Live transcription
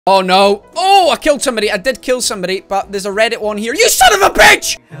Oh no. Oh, I killed somebody. I did kill somebody, but there's a Reddit one here. You son of a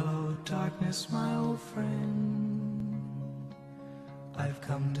bitch! Hello, darkness, my old friend. I've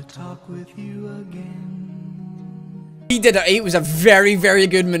come to talk with you again. He did it. It was a very, very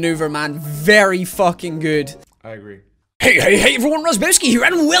good maneuver, man. Very fucking good. I agree. Hey everyone, Razzbowski here,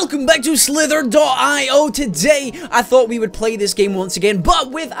 and welcome back to Slitherio. Today, I thought we would play this game once again, but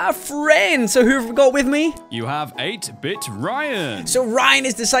with a friend. So who have we got with me? You have 8-bit Ryan. So Ryan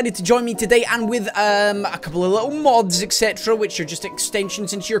has decided to join me today, and with a couple of little mods, etc., which are just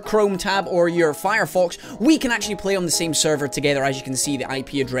extensions into your Chrome tab or your Firefox, we can actually play on the same server together. As you can see, the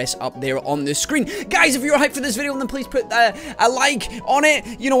IP address up there on the screen. Guys, if you're hyped for this video, then please put a like on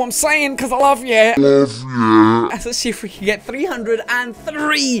it. You know what I'm saying, because I love you. Let's see if we can get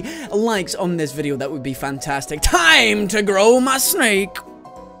 303 likes on this video. That would be fantastic. Time to grow my snake.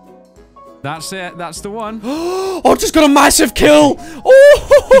 That's it. That's the one. Oh, just got a massive kill.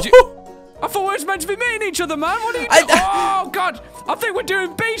 Oh! I thought we were meant to be meeting each other, man. What are you doing? Oh, God. I think we're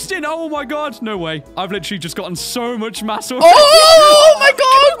doing beasting. Oh, my God. No way. I've literally just gotten so much mass already. Oh, my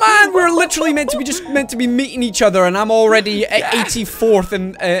God, man. We're literally meant to be meeting each other, and I'm already at 84th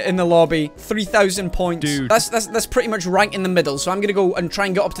in the lobby. 3,000 points. Dude. That's pretty much right in the middle. So I'm going to go and try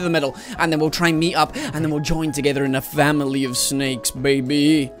and get up to the middle, and then we'll try and meet up, and then we'll join together in a family of snakes,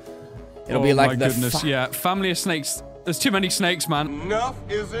 baby. It'll be like my goodness. Yeah, family of snakes. There's too many snakes, man. Enough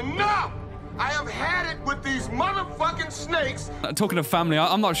is enough! I have had it with these motherfucking snakes! Talking of family,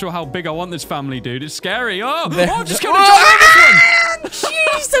 I'm not sure how big I want this family, dude. It's scary. Oh, I'm just gonna join this one!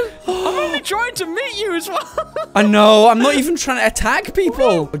 Jeez! I'm only trying to meet you as well. I know, I'm not even trying to attack people.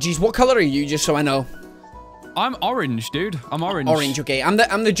 Oh, jeez, what color are you, just so I know? I'm orange, dude. I'm orange. Orange, okay. I'm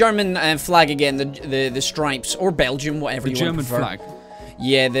the German flag again, the stripes, or Belgium, whatever you want to prefer. German flag.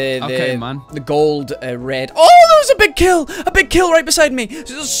 Yeah, the gold, red. Oh, there was a big kill right beside me.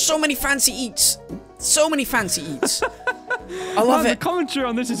 There's so many fancy eats. So many fancy eats. I love it. The commentary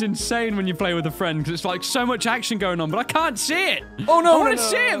on this is insane when you play with a friend, because it's like so much action going on, but I can't see it. Oh no! I want to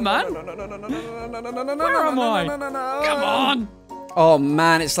see it, man. Where am I? Come on. Oh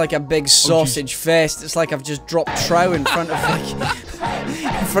man, it's like a big sausage fest. It's like I've just dropped trow in front of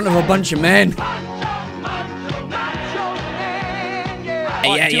a bunch of men.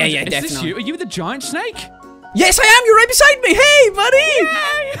 Yeah, definitely. Is this you? Are you the giant snake? Yes, I am. You're right beside me. Hey, buddy.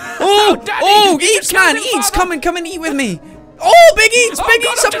 Yay. Oh, Daddy, oh, eats, man, eats. Come and eat with me. Oh, big eats, big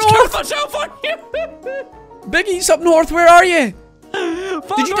eats up north. Myself on you. Big eats up north. Where are you?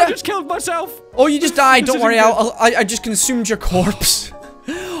 Father, Did you I just killed myself. Oh, you just died. Don't worry. I just consumed your corpse.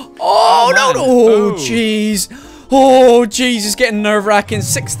 Oh no! Oh, jeez. Oh, jeez, it's getting nerve-wracking.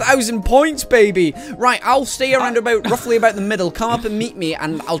 6,000 points, baby. Right, I'll stay around roughly about the middle. Come up and meet me,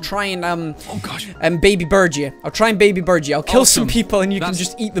 and I'll try and, oh, gosh. baby bird you. I'll try and baby bird you. I'll kill some people, and you can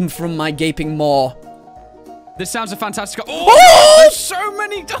just eat them from my gaping maw. This sounds a fantastic... Oh! There's so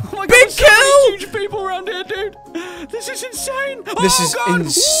many... Oh, my God, big so many huge people around here, dude. This is insane. This is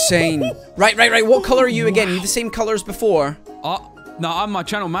insane. Right. What color are you again? Are you the same color as before? No, I'm my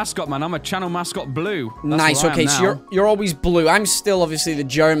channel mascot, man. I'm a channel mascot blue. That's nice, okay, so you're always blue. I'm still obviously the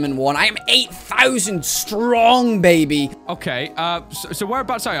German one. I am 8,000 strong, baby. Okay, so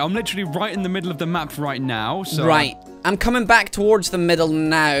whereabouts are you? I'm literally right in the middle of the map right now, so... Right. I'm coming back towards the middle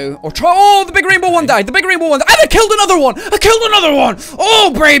now. Oh, the big rainbow one died. The big rainbow one died. And I killed another one.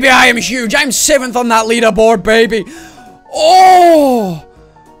 Oh, baby, I am huge. I'm 7th on that leaderboard, baby. Oh.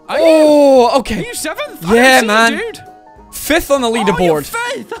 Oh, okay. Are you 7th? Yeah, man. You, dude. 5th on the leaderboard.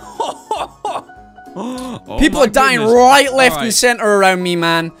 Oh, 5th. People are dying right, left, and center around me,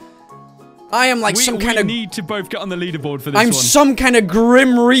 man. I am like some kind of... We need to both get on the leaderboard for this I'm some kind of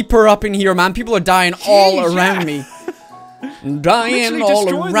grim reaper up in here, man. People are dying all around me. Dying all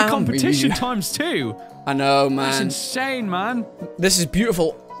around the competition times 2. I know, man. That's insane, man. This is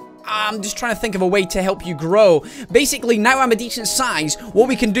beautiful. I'm just trying to think of a way to help you grow. Basically, now I'm a decent size. What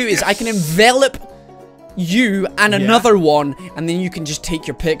we can do is I can envelop you and another one, and then you can just take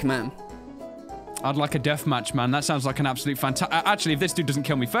your pick, man. I'd like a death match, man. That sounds like an absolute fantastic... Actually, if this dude doesn't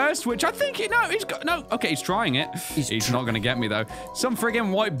kill me first, which I think... No, he's got... No, okay, he's trying it. He's not going to get me, though. Some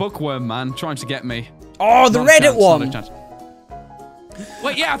friggin' white bookworm, man, trying to get me. Oh, the Reddit one.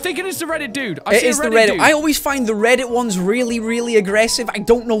 Wait, yeah, I think it is the Reddit dude. It is the Reddit dude. I always find the Reddit ones really aggressive. I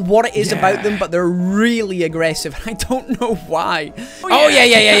don't know what it is about them, but they're really aggressive. I don't know why. Oh,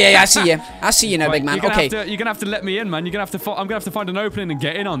 yeah. I see you. I see you now, big man. Okay. You're gonna have to let me in, man. I'm gonna have to find an opening and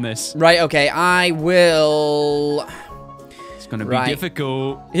get in on this. Right, okay. I will... It's gonna be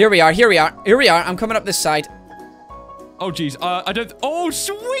difficult. Here we are. I'm coming up this side. Oh, jeez. I don't... Oh,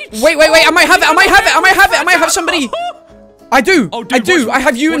 sweet! Wait. I might have it. I might have somebody... I do. Oh, dude, I do. I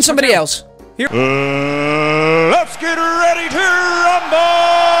have you and somebody else. Here. Let's get ready to rumble!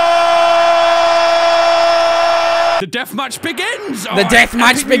 The deathmatch begins! The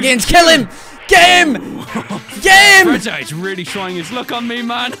deathmatch begins. Kill him! Get him! Get him! Frezza is really trying his luck on me,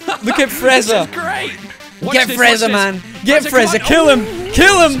 man. Look at Frezza. This is great. Get Frezza, man. Get Frezza. Kill him.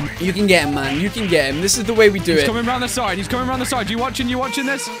 Kill him. You can get him, man. You can get him. This is the way we do it. He's coming around the side. He's coming around the side. You watching? You watching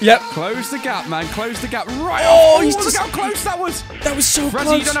this? Yep. Close the gap, man. Close the gap. Right. Oh, he's just... Look how close that was. That was so Frezza,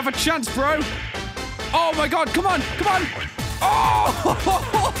 close. you don't have a chance, bro. Oh my God! Come on! Come on!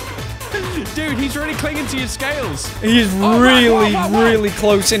 Oh! Dude, he's really clinging to your scales. He's really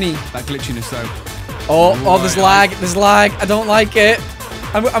close, isn't he? That glitchiness, though. Oh, there's lag. There's lag. I don't like it.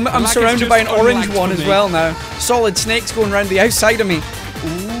 I'm surrounded by an orange one as well now. Solid snakes going around the outside of me.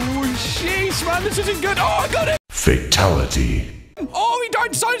 Ooh, jeez, man, this isn't good. Oh, I got it. Fatality. Oh, he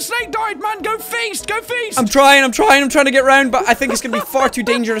died. Solid Snake died, man. Go feast. Go feast. I'm trying to get round, but I think it's going to be far too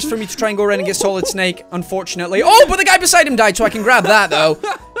dangerous for me to try and go around and get Solid Snake, unfortunately. Oh, but the guy beside him died, so I can grab that, though.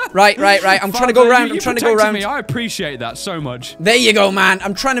 Right. I'm trying to go around. I'm trying to go around. Me. I appreciate that so much. There you go, man.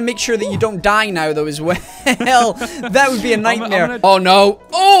 I'm trying to make sure that you don't die now, though, as well. That would be a nightmare. Oh, no.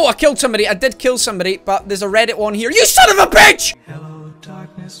 Oh, I killed somebody. I did kill somebody, but there's a Reddit one here. You son of a bitch! Hello,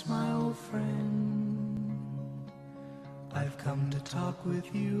 darkness, my old friend. I've come to talk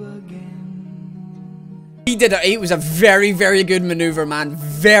with you again. He did it. It was a very good maneuver, man.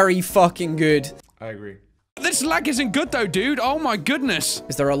 Very fucking good. I agree. This lag isn't good, though, dude. Oh, my goodness.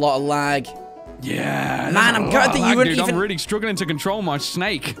 Is there a lot of lag? Yeah. Man, I'm glad that you weren't even... I'm really struggling to control my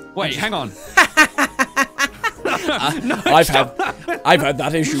snake. Wait, hang on. No, I've had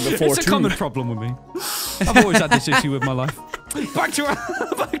that issue before, it's a common problem with me. I've always had this issue with my life. Back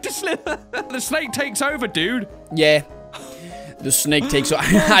to Slither. The snake takes over, dude. Yeah. The snake takes over.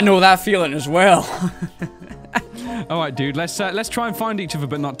 I know that feeling as well. All right, dude. Let's try and find each other,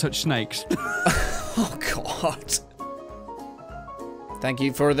 but not touch snakes. Oh God. Thank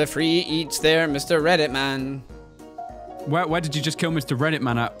you for the free eats there, Mr. Reddit man. Where did you just kill Mr. Reddit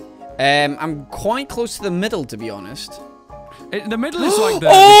man at? I'm quite close to the middle, to be honest. The middle is like the...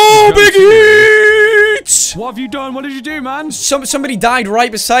 Oh, big eats! What have you done? What did you do, man? Somebody died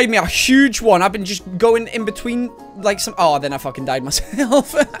right beside me. A huge one. I've been just going in between, like some... Oh, then I fucking died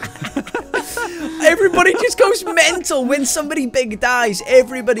myself. Everybody just goes mental when somebody big dies.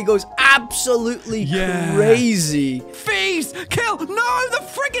 Everybody goes absolutely crazy. Feast! Kill! No, the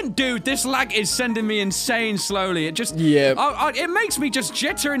friggin' dude! This lag is sending me insane slowly. It just... Yeah. It makes me just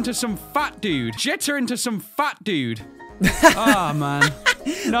jitter into some fat dude. Oh, man.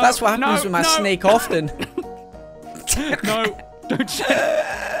 No, that's what happens with my snake often. No, don't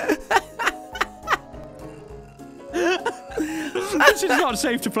say This is not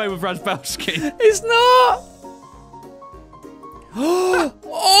safe to play with Razzbowski. It's not.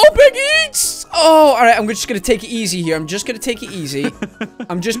 Oh, big eats! Oh, alright, I'm just gonna take it easy here. I'm just gonna take it easy.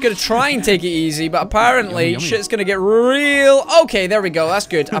 I'm just gonna try and take it easy, but apparently shit's gonna get real. Okay, there we go. That's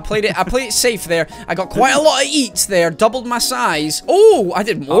good. I played it safe there. I got quite a lot of eats there. Doubled my size. Oh, I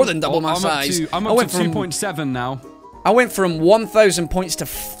did more than double my size. I'm up to 2.7 now. I went from 1,000 points to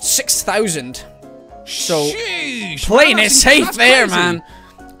 6,000. So, sheesh, playing man, it safe there, crazy. man.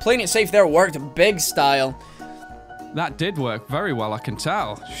 Playing it safe there worked big style. That did work very well, I can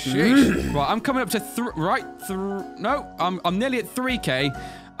tell. Sheesh. Right, I'm coming up to no, I'm nearly at 3k.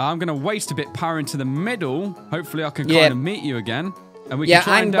 I'm gonna waste a bit power into the middle. Hopefully, I can kind of meet you again, and we can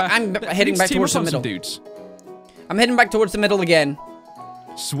try I'm heading back towards the middle. Dudes. I'm heading back towards the middle again.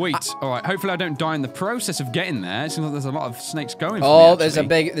 Sweet. All right. Hopefully, I don't die in the process of getting there. It seems like there's a lot of snakes going. Oh, for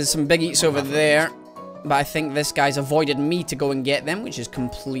me, there's some big eats over there. But I think this guy's avoided me to go and get them, which is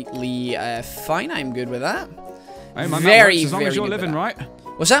completely fine. I'm good with that. Hey, man, very, as long as you're living, right?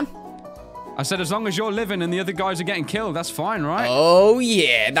 What's that? I said as long as you're living and the other guys are getting killed, that's fine, right? Oh,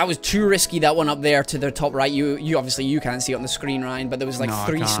 yeah. That was too risky, that one up there to the top right. You obviously, you can't see it on the screen, Ryan, but there was like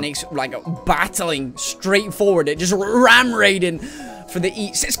 3 snakes like battling straight forward. It just ram raiding for the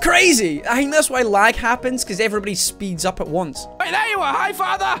eats. It's crazy. I think that's why lag happens, because everybody speeds up at once. Hey, there you are. Hi,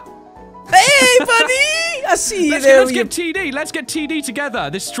 father. Hey, buddy! I see you there. Let's get TD. Let's get TD together.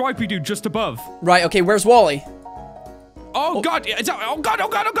 This stripy dude just above. Right, okay, where's Wally? Oh, God. Oh,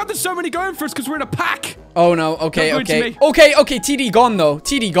 God. There's so many going for us because we're in a pack. Oh, no. Okay. Okay, TD gone, though.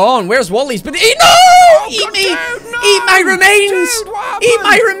 TD gone. Where's Wally's? But no! Eat me! Dude, no! Eat my remains! Dude, what happened? Eat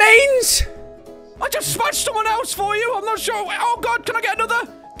my remains! I just smashed someone else for you. I'm not sure. Oh, God. Can I get another?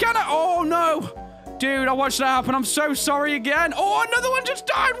 Can I? Oh, no. Dude, I watched that happen. I'm so sorry again. Oh, another one just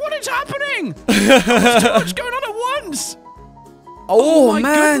died. What is happening? There's too much going on at once. Oh, my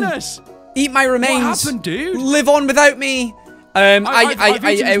man. Goodness. Eat my remains. What happened, dude? Live on without me.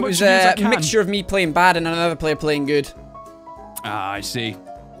 It was a mixture of me playing bad and another player playing good. Ah, I see.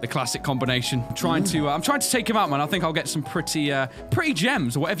 The classic combination. I'm trying to take him out, man. I think I'll get some pretty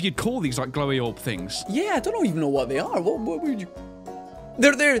gems, or whatever you'd call these, like glowy orb things. Yeah, I don't even know what they are. What would you...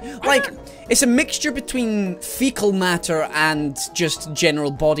 They're like, it's a mixture between fecal matter and just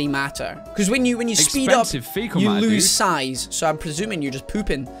general body matter. Because when you speed up, you lose size. So I'm presuming you're just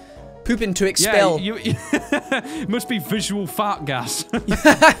pooping to expel. Yeah, must be visual fart gas. I'm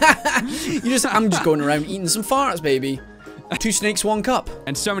just going around eating some farts, baby. 2 snakes, 1 cup.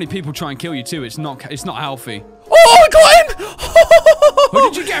 And so many people try and kill you too. It's not healthy. Oh, I got him!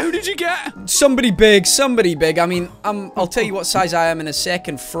 Who did you get? Somebody big. I mean, I'll tell you what size I am in a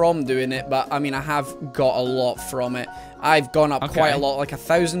second from doing it, but I mean, I have got a lot from it. I've gone up quite a lot, like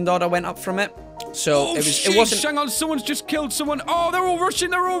 1,000 odd I went up from it. So it wasn't. Hang on, someone's just killed someone. Oh, they're all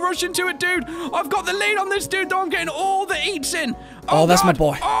rushing to it, dude. I've got the lead on this dude, though. I'm getting all the eats in. Oh, that's my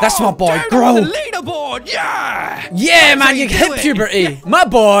boy. That's my boy. Dude, Grow. the leaderboard. Yeah. Yeah, man, you hit puberty. My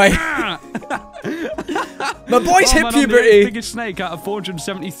boy. My boy's hit puberty. I'm the biggest snake out of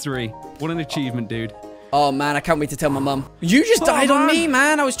 473. What an achievement, dude. Oh man, I can't wait to tell my mum. You just died on me,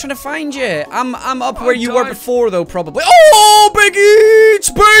 man. I was trying to find you. I'm up where you were before, though, probably. Oh, big eats,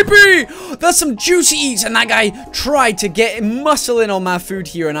 baby! That's some juicy eats, and that guy tried to get muscle in on my food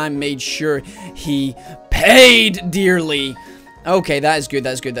here, and I made sure he paid dearly. Okay, that is good.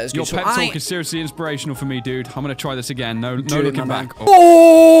 That's good. Your pep talk is seriously inspirational for me, dude. I'm gonna try this again. No looking back.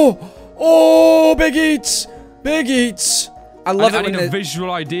 Oh, big eats, big eats. I love it when when a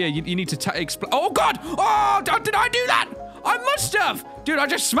visual idea. You need to explain. Oh God! Oh, did I do that? I must have, dude. I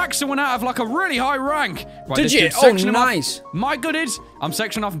just smacked someone out of like a really high rank. Right, did you? Oh, nice. My goodies. I'm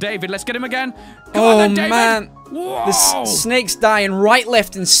sectioning off David. Let's get him again. Come on then, David. Man. Whoa. The snake's dying right,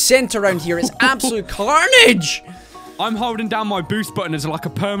 left, and center around here. It's absolute carnage. I'm holding down my boost button as like a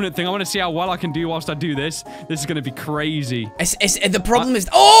permanent thing. I want to see how well I can do whilst I do this. This is going to be crazy. The problem is...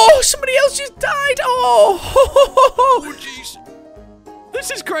 Oh, somebody else just died. Oh, jeez. This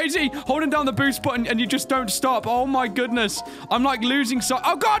is crazy. Holding down the boost button and you just don't stop. Oh, my goodness. I'm like losing sight.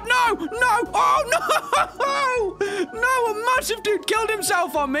 Oh, God, no. No. Oh, no. No, a massive dude killed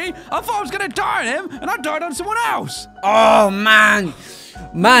himself on me. I thought I was going to die on him and I died on someone else. Oh, man.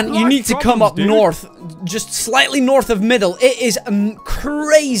 Man, you need to come up north, just slightly north of middle. It is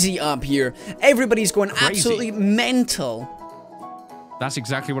crazy up here. Everybody's going absolutely mental. That's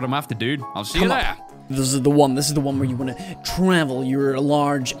exactly what I'm after, dude. I'll see you there. This is the one where you want to travel your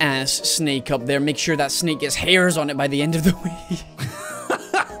large ass snake up there. Make sure that snake gets hairs on it by the end of the week.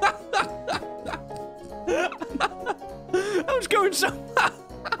 I was going so...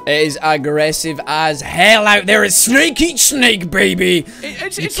 It is aggressive as hell out there. It's snake eat snake, baby.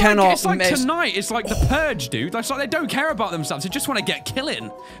 It's like tonight. It's like the purge, dude. It's like they don't care about themselves. They just want to get killing.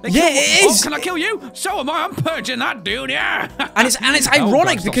 It is. Oh, can I kill you? So am I. I'm purging that dude. Yeah. And it's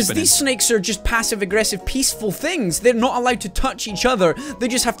ironic because these snakes are just passive aggressive, peaceful things. They're not allowed to touch each other. They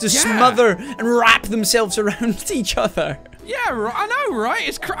just have to smother and wrap themselves around each other. Yeah, I know,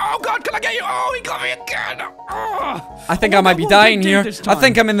 right? Oh, God, can I get you? Oh, he got me again. Oh. I think I might be dying here. I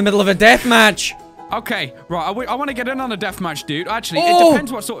think I'm in the middle of a death match. Okay, right. I want to get in on a death match, dude. Actually, it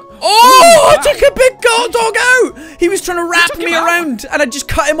depends what sort. Oh, I took a big dog out. He was trying to wrap me around, and I just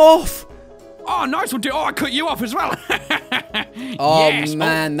cut him off. Oh, nice one, dude. Oh, I cut you off as well. Oh, yes.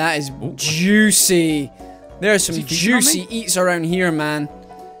 Man, that is juicy. There are some juicy eats around here, man.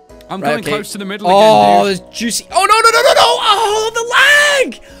 I'm going close to the middle again, dude. Oh, there's juicy. Oh, no. Oh, the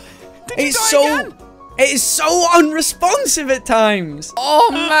lag. Did you die again? It is so unresponsive at times. Oh,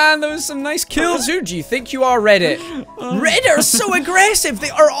 man, there was some nice kills. Who do you think you are, Reddit? Reddit are so aggressive. They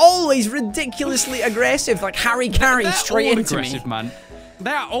are always ridiculously aggressive. Like Harry Carey straight into me. Man.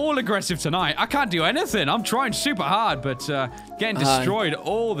 They are all aggressive tonight. I can't do anything. I'm trying super hard, but getting destroyed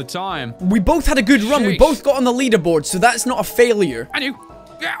all the time. We both had a good run. We both got on the leaderboard, so that's not a failure. I knew.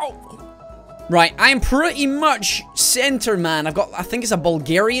 Yeah. Right, I'm pretty much center, man. I think it's a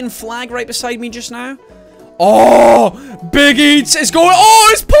Bulgarian flag right beside me just now. Oh, Big Eats is going. Oh,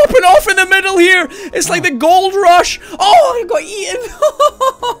 it's popping off in the middle here. It's like the gold rush. Oh, I got eaten.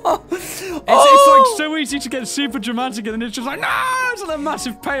 It's like so easy to get super dramatic, and then it's just like, no, it's like a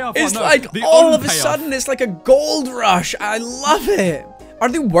massive payoff. It's like all of a sudden, it's like a gold rush. I love it. Are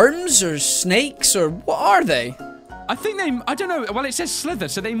they worms or snakes or what are they? I think I don't know. Well, it says slither,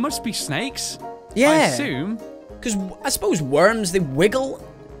 so they must be snakes. Yeah. I assume. Because I suppose worms, they wiggle.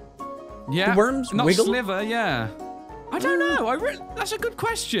 Yeah. The worms not wiggle. Sliver, yeah. I don't know. That's a good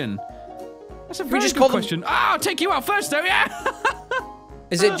question. That's a very good question. I'll take you out first, though, yeah.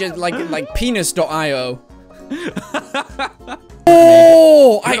 Is it just like penis.io?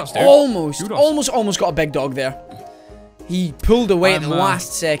 Oh, I Kudos, dude. almost got a big dog there. He pulled away at the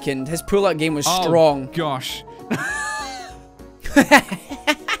last second. His pull-out game was strong. Gosh.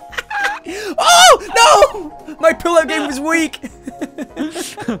 Oh, no! My pull-out game was weak.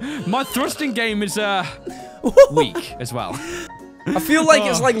 My thrusting game is, weak as well. I feel like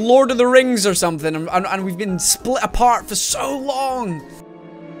it's like Lord of the Rings or something, and we've been split apart for so long.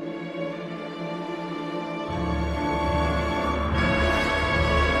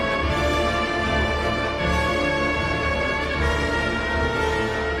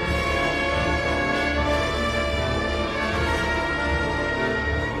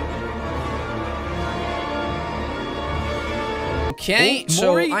 Okay,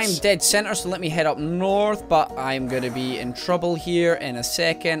 so I'm dead center, so let me head up north, but I'm gonna be in trouble here in a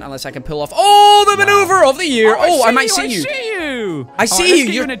second, unless I can pull off. Oh, the maneuver of the year! Oh, I might see you. I see you. I see you. you. Let's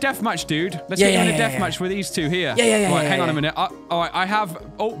get you in a deathmatch, dude. Let's get you in a deathmatch with these two here. Right, hang on a minute. Alright, I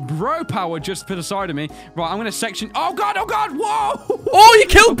have bro power just to the side of me. Right, I'm gonna section. Oh god! Whoa! Oh, you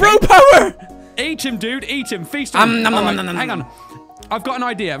killed bro power! Eat him, dude. Eat him. Feast him. Hang on. I've got an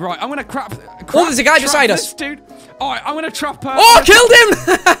idea. Right, I'm gonna crap. Oh, there's a guy beside us, dude. All right, I'm gonna trap her. Oh, I killed him!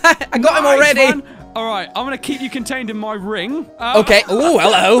 I got him already. Man. All right, I'm gonna keep you contained in my ring. Okay. Oh,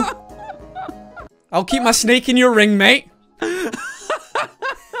 hello. I'll keep my snake in your ring, mate. And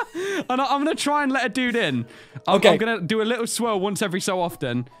I'm gonna try and let a dude in. I'm gonna do a little swirl once every so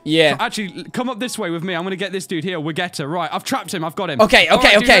often. Yeah. So actually, come up this way with me. I'm gonna get this dude here. Wigetta. Right, I've trapped him. I've got him. Okay.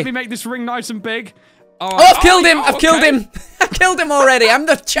 Dude, let me make this ring nice and big. Oh, I've killed him! I've killed him! I killed him already! I'm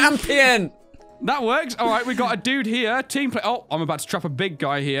the champion! That works. Alright, we got a dude here. Team play. Oh, I'm about to trap a big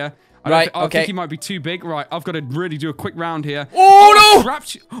guy here. I think he might be too big. Right, I've got to really do a quick round here. Oh, no!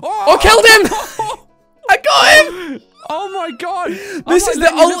 Trapped you. Oh, killed him! I got him! Oh my god! This is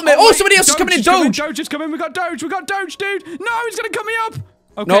the ultimate. Oh, somebody else is coming in. Doge! Doge is coming. We got Doge, dude! No, he's gonna cut me up!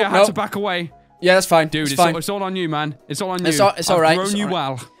 Okay, nope, I had to back away. Yeah, that's fine. Dude, fine. It's all on you, man. It's all on you. It's alright. I've grown you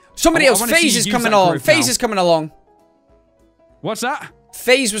well. Somebody else. FaZe is coming along. FaZe is coming along. What's that?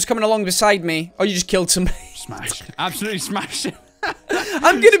 FaZe was coming along beside me. Oh, you just killed somebody. Smashed. Absolutely smashed him.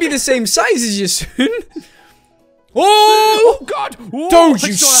 I'm gonna be the same size as you soon. Oh god! Whoa, Doge,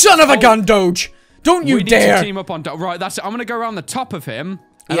 you son of a gun, Doge! Don't you dare! We need to team up on Doge. Right, that's it. I'm gonna go around the top of him.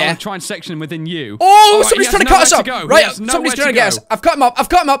 And I'm gonna try and section him within you. Oh, right, somebody's trying to cut us up! Right, somebody's trying to get us. I've cut him up.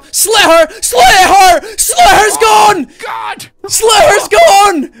 Slit her! Slither's gone! God! Slither's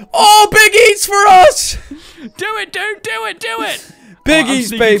gone! Oh, big eats for us! Do it, dude! Do it! Big eats,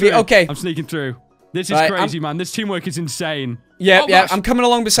 baby. Through. Okay. I'm sneaking through. This is crazy, man. This teamwork is insane. Yeah, I'm coming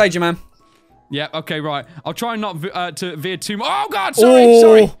along beside you, man. Yeah, okay, right. I'll try not to veer too much. Oh, God,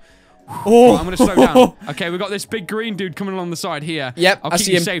 sorry. Oh. Right, I'm going to slow down. Okay, we've got this big green dude coming along the side here. Yep, I'll keep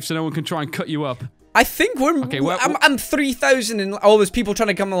you safe so no one can try and cut you up. I think we're... Okay, I'm 3,000 and... Oh, there's people trying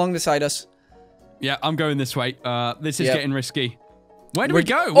to come along beside us. Yeah, I'm going this way. This is getting risky. Where do we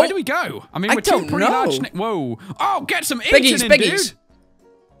go? Where do we go? I mean, we're two pretty large... Whoa. Oh, get some eating in, dude.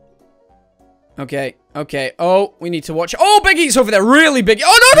 Okay. Oh, we need to watch. Oh, Big E's over there. Really big.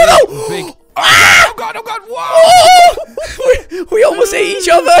 Oh, no! Big. Oh, God. Whoa. Oh, we almost ate each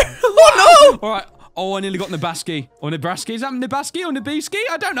other. Oh, no. All right. Oh, I nearly got Nabaski. Or Nebraski. Is that Nabaski or Nabiski?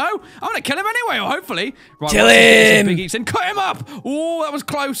 I don't know. I'm going to kill him anyway, or hopefully. Right, kill him. Big Eats and cut him up. Oh, that was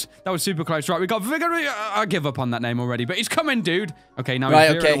close. That was super close. Right, we got Vigor. I give up on that name already, but he's coming, dude. Okay, now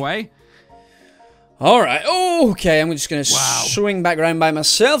he's veering away. All right. Oh, okay. I'm just going to swing back around by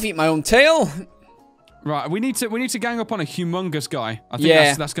myself, eat my own tail. Right, we need to gang up on a humongous guy. I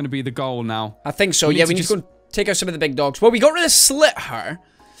think that's going to be the goal now. I think so. We need to go and take out some of the big dogs. Well, we got rid of Slitherio.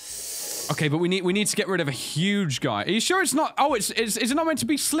 Okay, but we need to get rid of a huge guy. Are you sure it's not? Oh, is it not meant to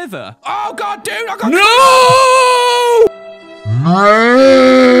be Slither? Oh God, dude! I got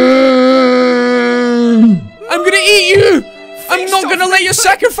I'm gonna eat you. I'm not gonna let your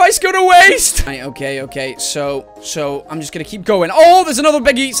sacrifice go to waste. Right, okay. So I'm just gonna keep going. Oh, there's another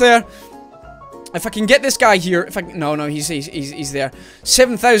big eats there. If I can get this guy here, no, he's there.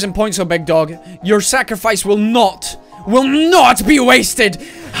 7,000 points on Big Dog. Your sacrifice will not be wasted.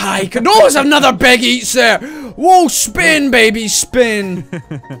 I could always have another Big Eats there. Whoa, spin, baby, spin.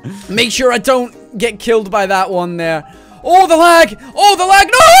 Make sure I don't get killed by that one there. Oh, the lag. No!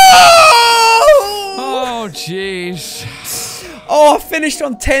 Oh, jeez. Oh, I finished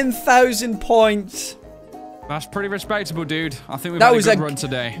on 10,000 points. That's pretty respectable, dude. I think we've had a good run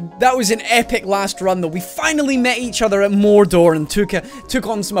today. That was an epic last run, though. We finally met each other at Mordor and took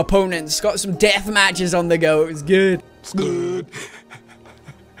on some opponents. Got some death matches on the go. It was good. It's good.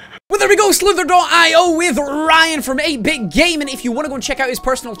 With a we go, Slither.io with Ryan from 8-Bit Game, and if you want to go and check out his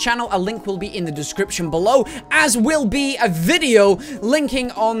personal channel, a link will be in the description below, as will be a video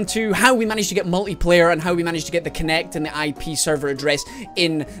linking on to how we managed to get multiplayer and how we managed to get the connect and the IP server address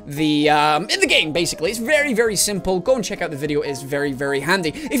in the game, basically. It's very, very simple. Go and check out the video. It's very, very handy.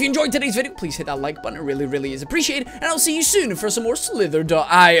 If you enjoyed today's video, please hit that like button. It really, really is appreciated, and I'll see you soon for some more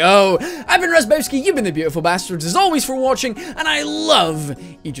Slither.io. I've been Razzbowski, you've been the beautiful bastards, as always, for watching, and I love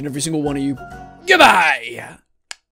each and every single one of you. Goodbye!